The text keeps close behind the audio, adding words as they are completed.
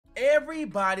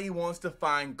Everybody wants to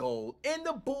find gold in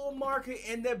the bull market,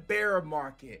 in the bear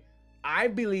market. I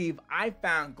believe I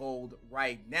found gold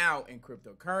right now in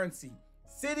cryptocurrency.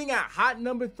 Sitting at hot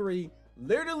number 3,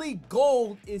 literally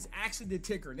gold is actually the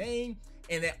ticker name,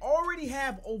 and they already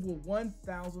have over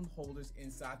 1,000 holders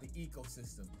inside the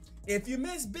ecosystem. If you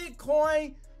miss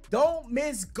Bitcoin, don't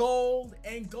miss gold,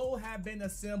 and gold have been a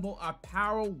symbol of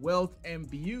power, wealth, and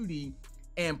beauty,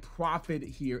 and profit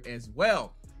here as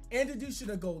well. Introduce you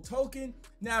to gold token.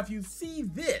 Now, if you see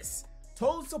this,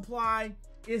 total supply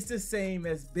is the same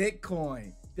as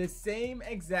Bitcoin. The same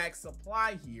exact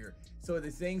supply here. So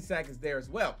the same stack is there as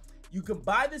well. You can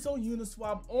buy this on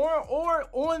Uniswap or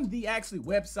on the actually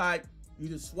website. You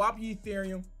just swap your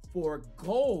Ethereum for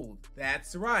gold.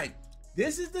 That's right.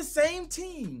 This is the same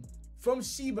team from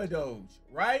𝐥𝐤𝐬,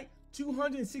 right?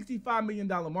 $265 million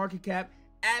market cap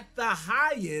at the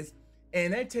highest,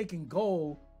 and they're taking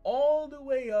gold all the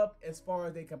way up as far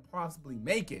as they can possibly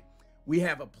make it. We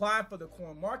have applied for the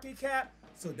CoinMarketCap,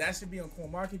 so that should be on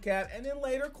CoinMarketCap, and then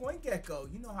later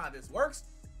CoinGecko. You know how this works.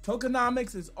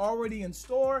 Tokenomics is already in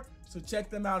store, so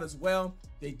check them out as well.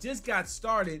 They just got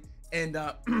started, and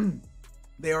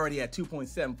they already at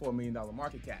 $2.74 million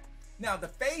market cap. Now the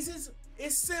phases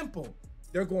is simple.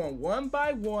 They're going one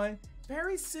by one,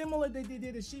 very similar to they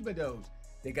did at 𝐥𝐤𝐬.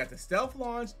 They got the stealth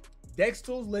launch,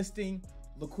 Dextools listing,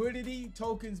 liquidity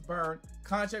tokens burn,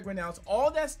 contract renounce. All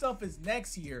that stuff is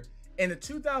next year, and the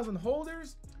 2,000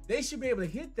 holders, they should be able to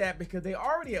hit that because they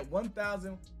already at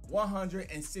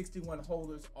 1,161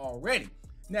 holders already.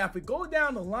 Now, if we go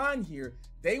down the line here,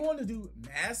 they want to do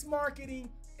mass marketing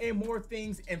and more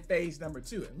things in phase number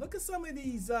 2. And look at some of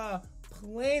these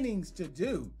plannings to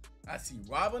do. I see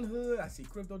Robinhood, I see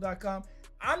Crypto.com.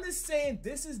 I'm just saying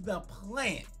this is the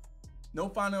plan. No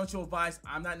financial advice.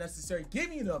 I'm not necessarily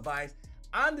giving you the advice.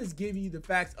 I'm just giving you the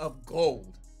facts of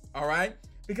gold, all right?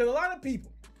 Because a lot of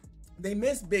people, they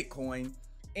miss Bitcoin,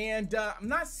 and I'm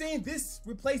not saying this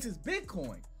replaces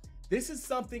Bitcoin. This is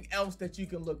something else that you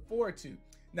can look forward to.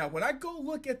 Now, when I go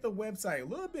look at the website a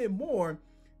little bit more,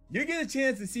 you get a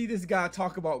chance to see this guy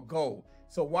talk about gold.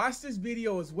 So watch this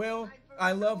video as well.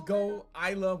 I love gold.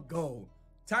 I love gold.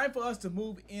 Time for us to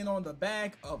move in on the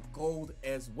back of gold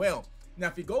as well. Now,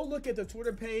 if you go look at the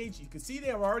Twitter page, you can see they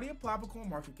have already applied for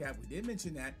CoinMarketCap. We did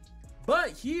mention that.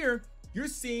 But here, you're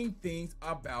seeing things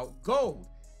about gold.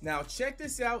 Now, check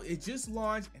this out. It just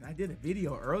launched, and I did a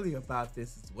video earlier about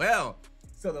this as well.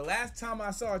 So the last time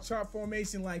I saw a chart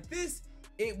formation like this,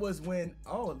 it was when,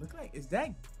 oh, it looked like, is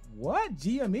that what?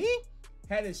 GME?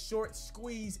 Had a short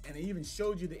squeeze, and it even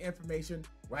showed you the information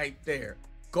right there.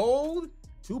 Gold,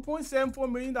 $2.74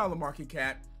 million market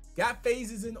cap. Got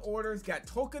phases in orders, got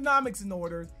tokenomics in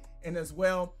orders, and as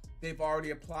well, they've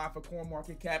already applied for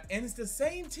CoinMarketCap, and it's the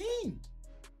same team.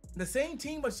 The same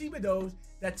team of 𝐥𝐤𝐬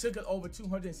that took it over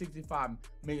 $265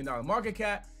 million market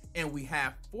cap, and we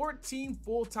have 14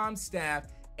 full-time staff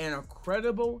and a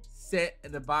credible set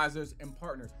of advisors and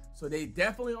partners. So they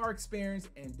definitely are experienced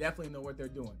and definitely know what they're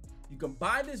doing. You can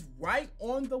buy this right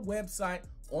on the website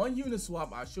on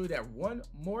Uniswap. I'll show you that one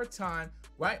more time.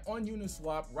 Right on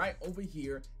Uniswap, right over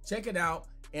here. Check it out.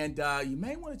 And you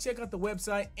may want to check out the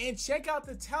website and check out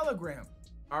the Telegram.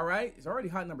 All right, it's already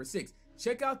hot number 6.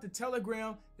 Check out the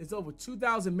Telegram. There's over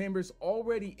 2,000 members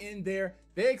already in there.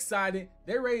 They're excited.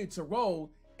 They're ready to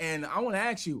roll. And I want to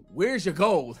ask you, where's your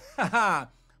gold? My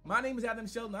name is Adam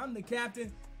Shelton. I'm the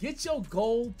captain. Get your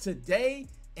gold today,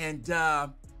 and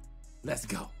let's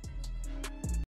go.